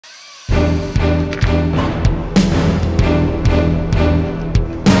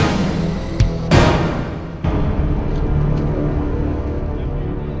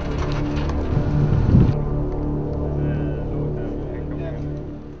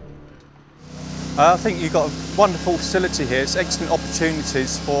I think you've got a wonderful facility here. It's excellent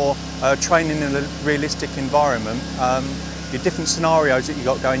opportunities for training in a realistic environment. Your different scenarios that you've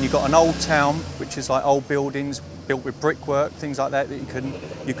got going. You've got an old town, which is like old buildings built with brickwork, things like that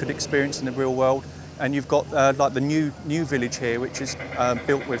you could experience in the real world. And you've got like the new village here, which is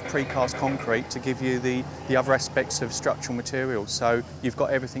built with precast concrete to give you the other aspects of structural materials. So you've got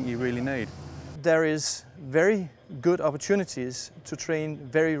everything you really need. There is very good opportunities to train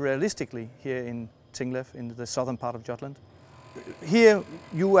very realistically here in Tinglev, in the southern part of Jutland. Here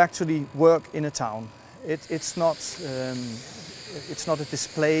you actually work in a town. It's not a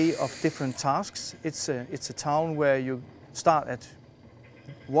display of different tasks. It's a town where you start at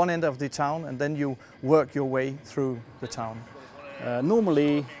one end of the town and then you work your way through the town.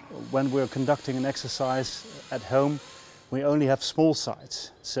 Normally, when we're conducting an exercise at home, we only have small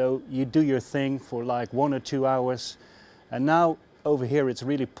sites. So you do your thing for like 1 or 2 hours. And now over here it's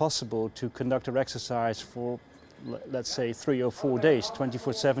really possible to conduct an exercise for, let's say, 3 or 4 days,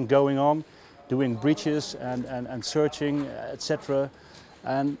 24/7 going on, doing breaches and searching, etc.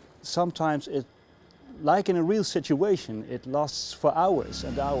 And sometimes like in a real situation, it lasts for hours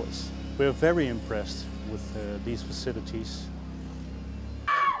and hours. We're very impressed with these facilities.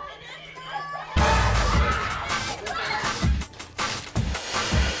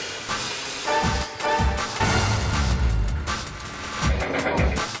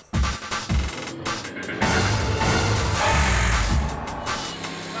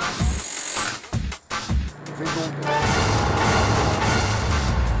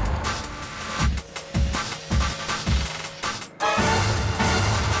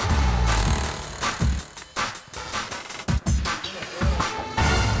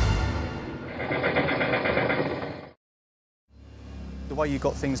 The way you've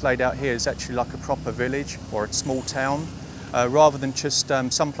got things laid out here is actually like a proper village or a small town. Rather than just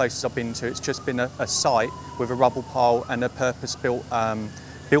some places I've been to, it's just been a site with a rubble pile and a purpose-built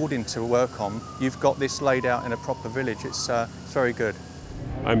building to work on. You've got this laid out in a proper village. It's very good.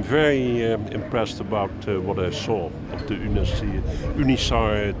 I'm very impressed about what I saw of the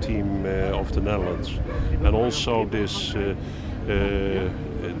USAR team of the Netherlands, and also this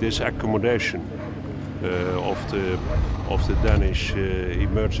accommodation of the Danish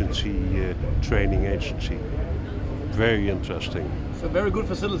Emergency Training Agency. Very interesting. So very good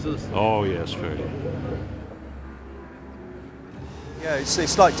facilities. Oh yes, very. Yeah,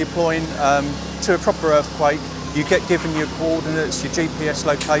 it's like deploying to a proper earthquake. You get given your coordinates, your GPS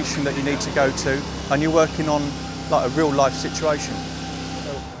location that you need to go to, and you're working on like a real life situation.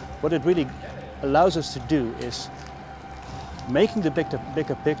 What it really allows us to do is making the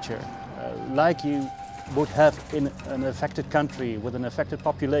bigger picture, like you would have in an affected country with an affected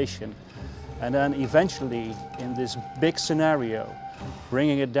population, and then eventually in this big scenario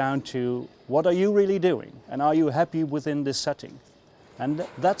bringing it down to what are you really doing and are you happy within this setting. And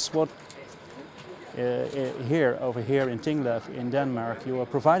that's what over here in Tinglev in Denmark you are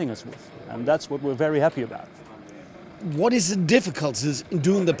providing us with, and that's what we're very happy about. What is the difficulties in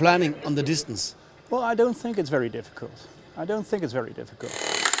doing the planning on the distance? Well, I don't think it's very difficult. I don't think it's very difficult.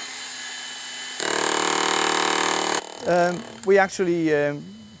 We actually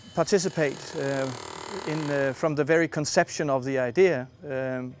participate from the very conception of the idea,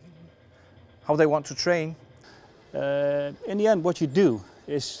 how they want to train. In the end, what you do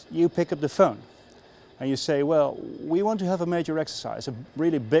is you pick up the phone and you say, well, we want to have a major exercise, a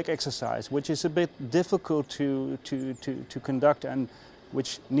really big exercise, which is a bit difficult to conduct and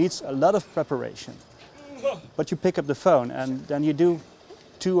which needs a lot of preparation. But you pick up the phone and then you do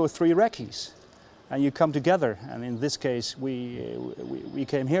 2 or 3 recce's. And you come together, and in this case we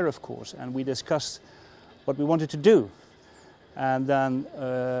came here, of course, and we discussed what we wanted to do. And then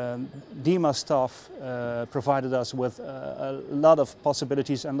DEMA staff provided us with a lot of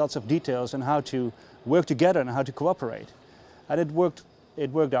possibilities and lots of details on how to work together and how to cooperate. And it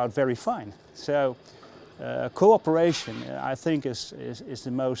worked out very fine. So cooperation, I think, is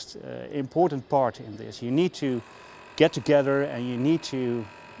the most important part in this. You need to get together and you need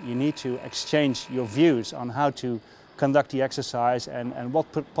to exchange your views on how to conduct the exercise and what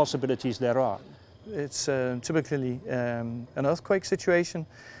possibilities there are. It's typically an earthquake situation,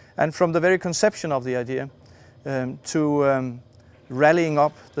 and from the very conception of the idea to rallying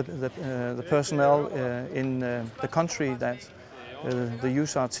up the personnel in the country that the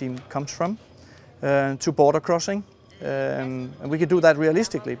USAR team comes from, to border crossing. And we can do that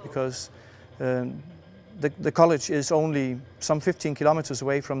realistically because the college is only some 15 kilometers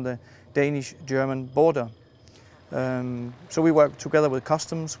away from the Danish-German border. So we work together with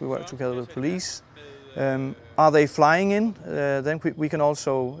customs, we work together with police. Are they flying in? Then we can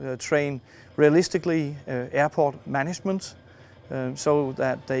also train realistically airport management so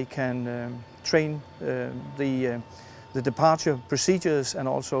that they can train the departure procedures and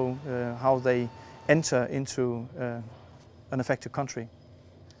also how they enter into an affected country.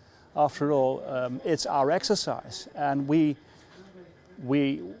 After all, it's our exercise, and we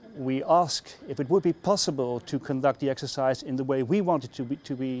ask if it would be possible to conduct the exercise in the way we want it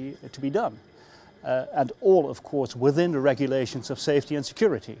to be done, and all, of course, within the regulations of safety and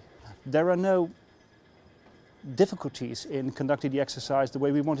security. There are no difficulties in conducting the exercise the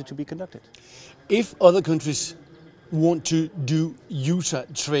way we want it to be conducted. If other countries want to do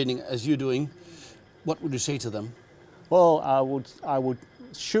USAR training as you're doing, what would you say to them? Well, I would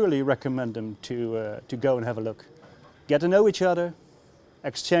surely recommend them to go and have a look, get to know each other,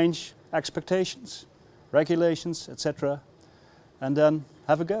 exchange expectations, regulations, etc., and then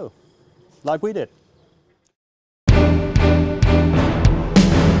have a go, like we did.